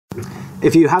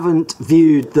If you haven't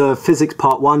viewed the Physics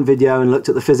Part 1 video and looked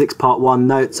at the Physics Part 1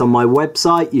 notes on my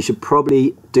website, you should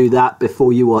probably do that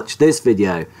before you watch this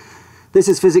video. This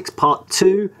is Physics Part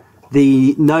 2.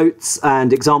 The notes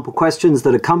and example questions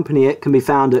that accompany it can be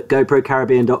found at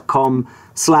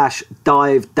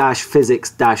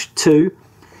goprocaribbean.com/dive-physics-2.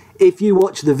 If you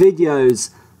watch the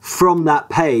videos from that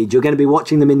page, you're going to be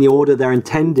watching them in the order they're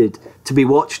intended to be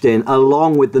watched in,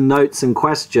 along with the notes and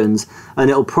questions,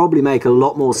 and it'll probably make a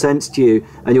lot more sense to you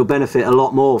and you'll benefit a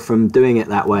lot more from doing it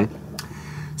that way.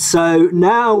 So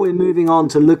now we're moving on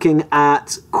to looking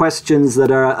at questions that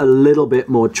are a little bit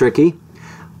more tricky.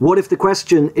 What if the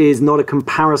question is not a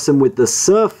comparison with the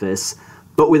surface,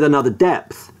 but with another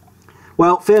depth?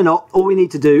 Well, fear not, all we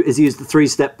need to do is use the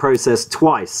three-step process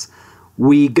twice.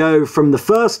 We go from the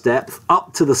first depth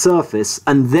up to the surface,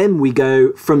 and then we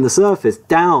go from the surface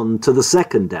down to the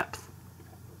second depth.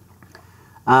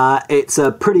 It's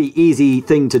a pretty easy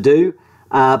thing to do,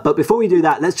 but before we do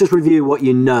that, let's just review what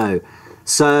you know.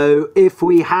 So if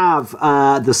we have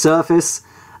the surface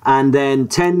and then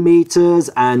 10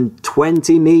 meters and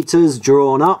 20 meters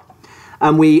drawn up,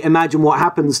 and we imagine what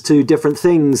happens to different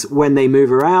things when they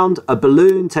move around. A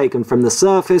balloon taken from the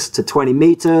surface to 20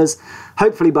 meters.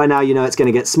 Hopefully by now you know it's going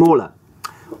to get smaller.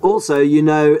 Also, you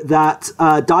know that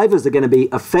divers are going to be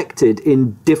affected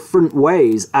in different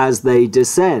ways as they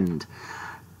descend.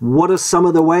 What are some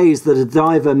of the ways that a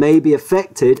diver may be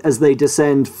affected as they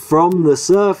descend from the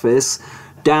surface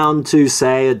down to,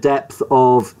 say, a depth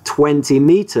of 20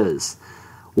 meters?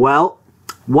 Well,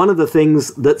 one of the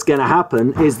things that's going to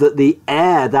happen is that the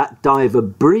air that diver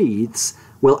breathes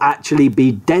will actually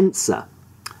be denser.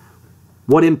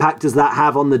 What impact does that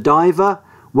have on the diver?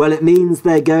 Well, it means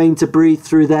they're going to breathe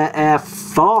through their air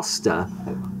faster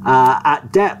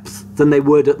at depth than they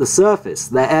would at the surface.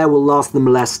 Their air will last them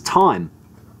less time.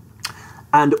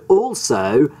 And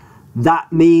also,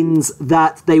 that means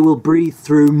that they will breathe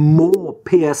through more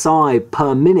PSI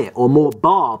per minute or more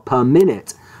bar per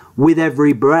minute with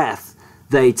every breath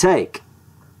they take.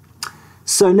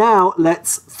 So now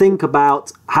let's think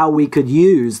about how we could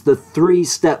use the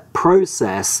three-step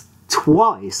process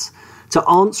twice to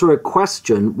answer a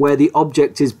question where the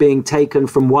object is being taken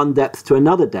from one depth to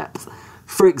another depth.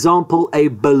 For example, a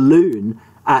balloon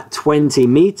at 20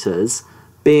 meters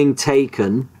being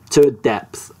taken to a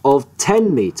depth of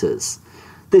 10 meters.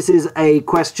 This is a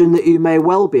question that you may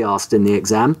well be asked in the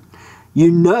exam.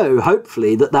 You know,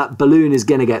 hopefully, that that balloon is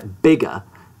going to get bigger.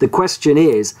 The question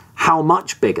is, how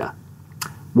much bigger?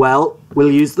 Well, we'll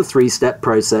use the three-step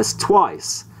process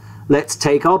twice. Let's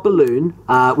take our balloon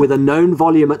with a known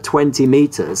volume at 20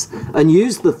 meters and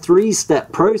use the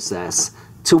three-step process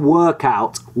to work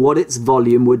out what its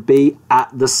volume would be at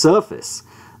the surface.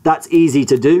 That's easy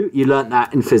to do. You learnt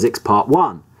that in Physics Part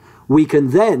 1. We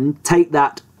can then take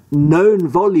that known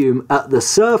volume at the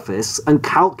surface and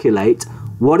calculate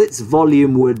what its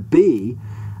volume would be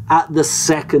at the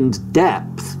second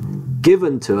depth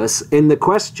given to us in the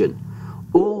question.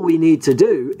 All we need to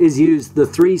do is use the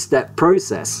three-step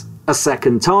process a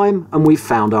second time and we've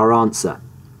found our answer.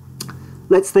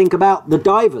 Let's think about the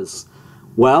divers.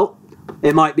 Well,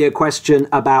 it might be a question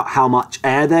about how much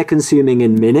air they're consuming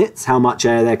in minutes, how much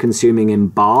air they're consuming in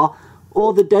bar,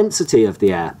 or the density of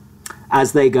the air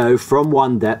as they go from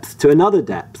one depth to another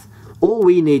depth. All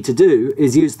we need to do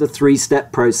is use the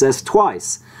three-step process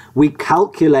twice. We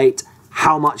calculate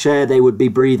how much air they would be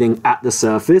breathing at the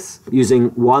surface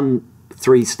using one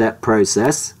three-step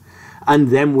process, and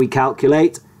then we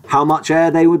calculate how much air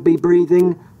they would be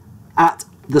breathing at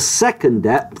the second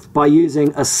depth by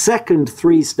using a second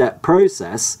three-step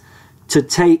process to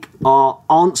take our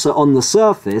answer on the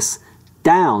surface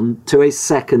down to a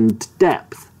second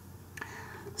depth.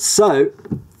 So,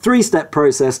 three-step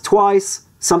process twice,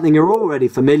 something you're already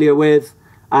familiar with,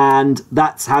 and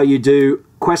that's how you do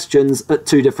questions at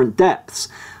two different depths.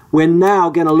 We're now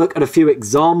going to look at a few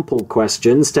example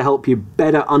questions to help you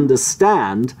better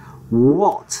understand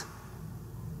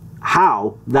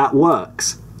how that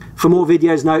works. For more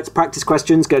videos, notes, practice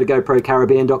questions, go to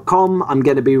goprocaribbean.com. I'm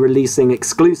going to be releasing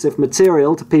exclusive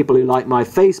material to people who like my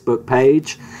Facebook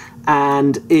page.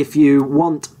 And if you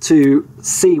want to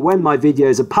see when my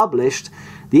videos are published,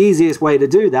 the easiest way to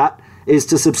do that is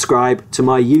to subscribe to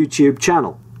my YouTube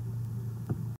channel.